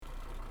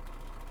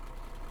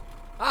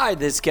Hi,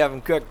 this is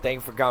Kevin Cook. Thank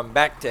you for coming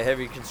back to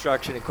Heavy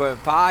Construction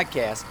Equipment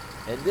Podcast.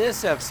 In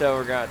this episode,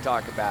 we're going to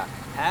talk about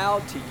how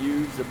to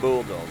use the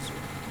bulldozer.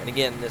 And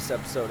again, this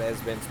episode has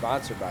been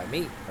sponsored by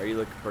me. Are you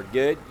looking for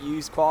good,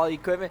 used, quality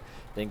equipment?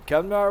 Then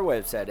come to our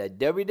website at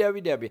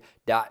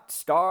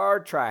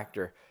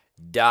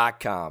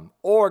www.startractor.com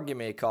or give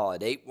me a call at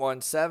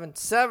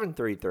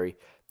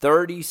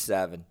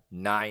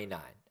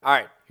 817-733-3799. All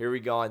right, here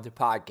we go on the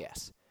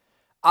podcast.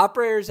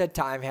 Operators at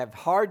times have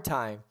hard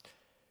time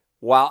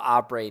while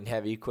operating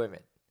heavy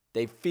equipment.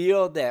 They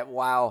feel that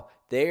while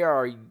they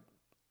are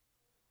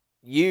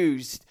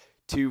used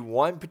to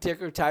one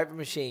particular type of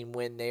machine,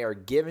 when they are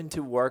given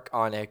to work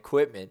on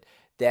equipment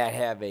that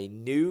have a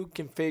new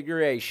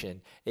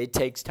configuration, it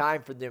takes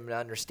time for them to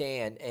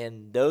understand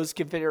and those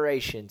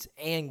configurations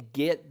and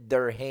get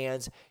their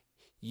hands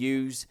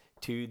used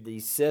to the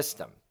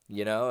system,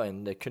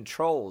 and the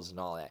controls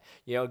and all that.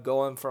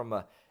 Going from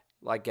a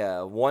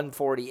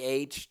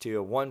 140H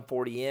to a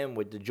 140M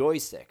with the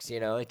joysticks,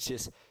 it's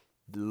just a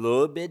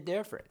little bit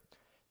different.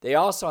 They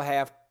also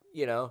have,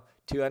 to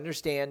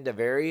understand the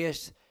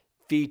various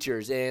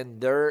features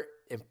and their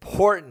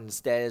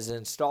importance that is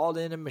installed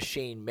in a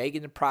machine,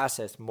 making the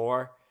process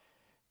more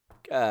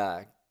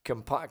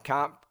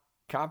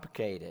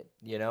complicated,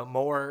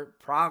 more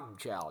problem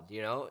child,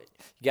 You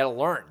got to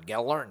learn,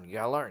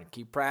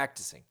 keep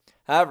practicing.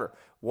 However,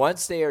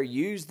 once they are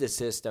used the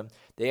system,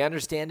 they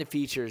understand the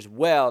features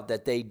well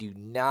that they do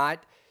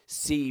not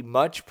see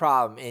much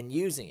problem in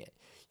using it.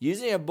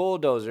 Using a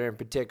bulldozer in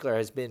particular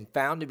has been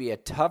found to be a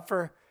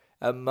tougher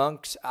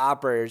amongst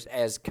operators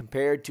as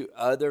compared to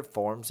other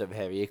forms of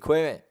heavy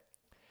equipment.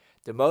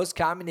 The most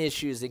common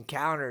issues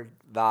encountered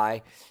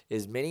by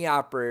many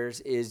operators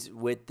is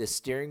with the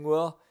steering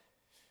wheel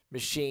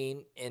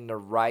machine in the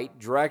right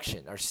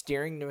direction, or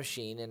steering the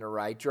machine in the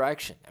right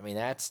direction.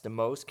 That's the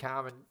most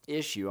common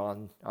issue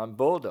on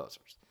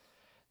bulldozers.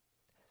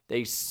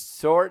 They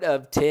sort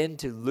of tend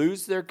to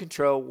lose their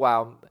control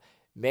while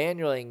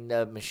manualing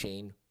the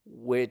machine,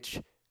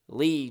 which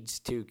leads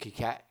to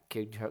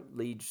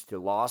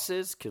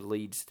losses, could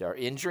lead to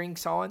injuring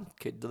someone,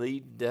 could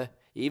lead to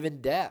even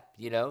death.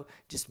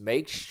 Just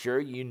make sure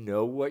you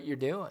know what you're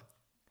doing.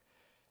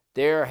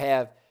 There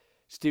have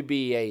to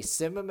be a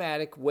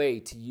systematic way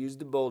to use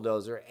the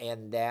bulldozer,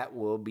 and that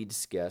will be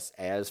discussed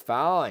as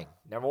following.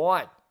 Number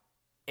one,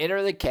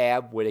 enter the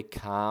cab with a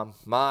calm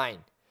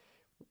mind.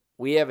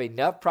 We have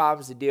enough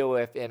problems to deal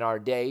with in our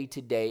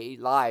day-to-day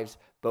lives,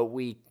 but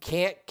we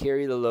can't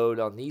carry the load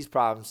on these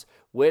problems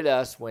with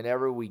us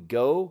whenever we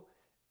go,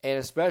 and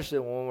especially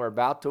when we're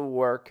about to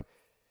work.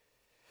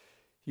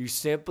 You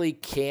simply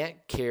can't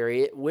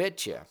carry it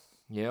with you.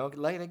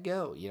 Let it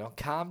go.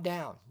 Calm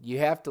down. You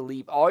have to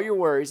leave all your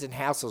worries and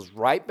hassles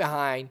right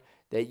behind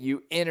that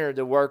you enter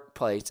the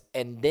workplace,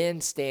 and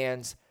then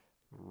stands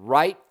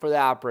right for the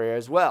operator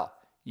as well.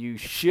 You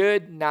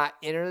should not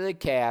enter the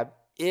cab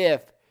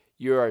if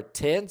you are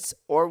tense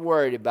or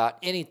worried about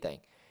anything.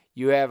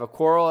 You have a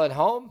quarrel at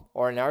home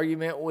or an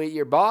argument with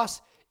your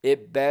boss,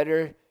 it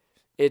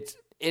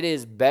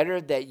is better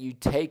that you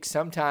take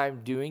some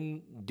time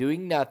doing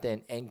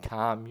nothing and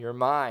calm your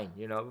mind,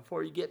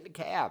 before you get in the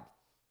cab.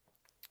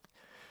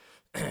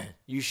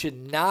 You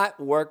should not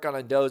work on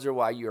a dozer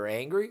while you're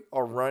angry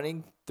or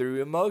running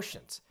through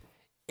emotions.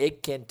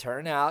 It can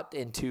turn out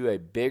into a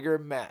bigger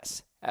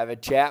mess. Have a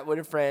chat with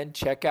a friend,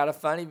 check out a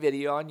funny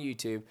video on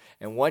YouTube,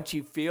 and once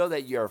you feel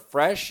that you're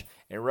fresh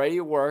and ready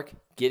to work,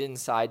 get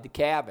inside the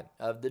cabin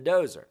of the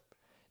dozer.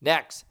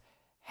 Next,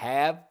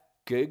 have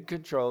good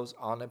controls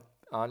on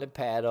the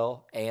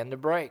paddle and the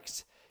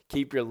brakes.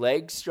 Keep your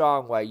legs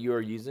strong while you are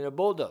using a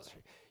bulldozer.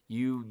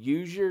 You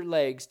use your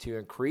legs to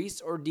increase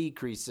or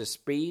decrease the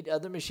speed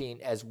of the machine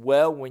as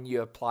well when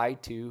you apply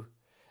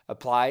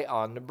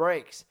on the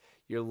brakes.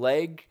 Your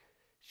leg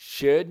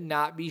should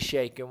not be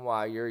shaken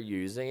while you're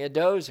using a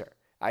dozer.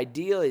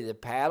 Ideally, the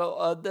paddle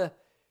of the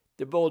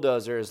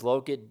bulldozer is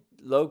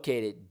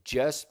located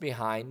just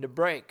behind the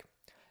brake.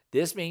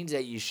 This means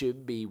that you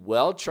should be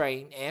well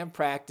trained and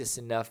practice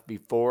enough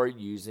before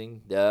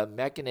using the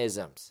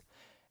mechanisms.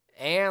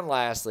 And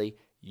lastly,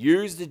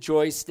 use the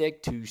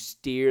joystick to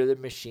steer the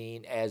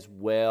machine as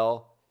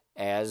well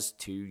as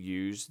to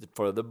use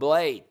for the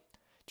blade.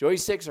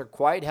 Joysticks are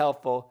quite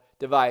helpful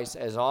device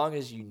as long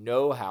as you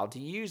know how to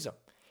use them.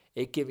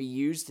 It can be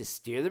used to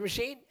steer the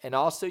machine and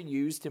also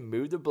used to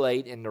move the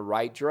blade in the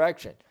right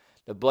direction.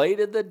 The blade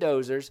of the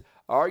dozers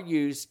are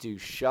used to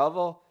shove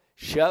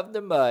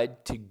the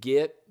mud to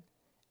get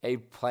a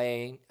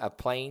plain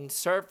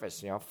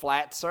surface,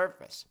 flat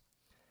surface.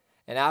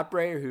 An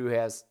operator who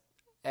has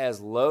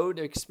load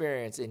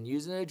experience in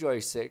using the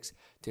joysticks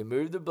to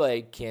move the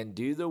blade can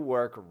do the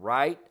work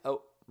right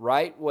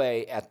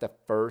way at the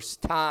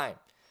first time.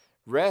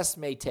 Rest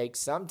may take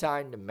some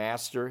time to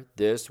master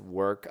this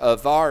work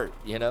of art.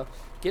 Get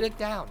it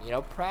down.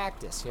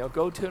 Practice.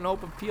 Go to an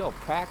open field.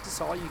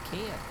 Practice all you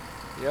can.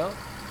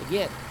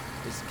 Again,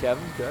 this is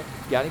Kevin Cook.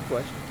 If you got any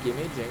questions, give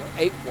me a jingle.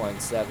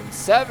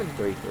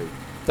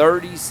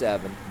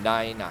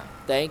 817-733-3799.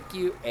 Thank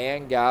you,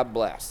 and God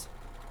bless.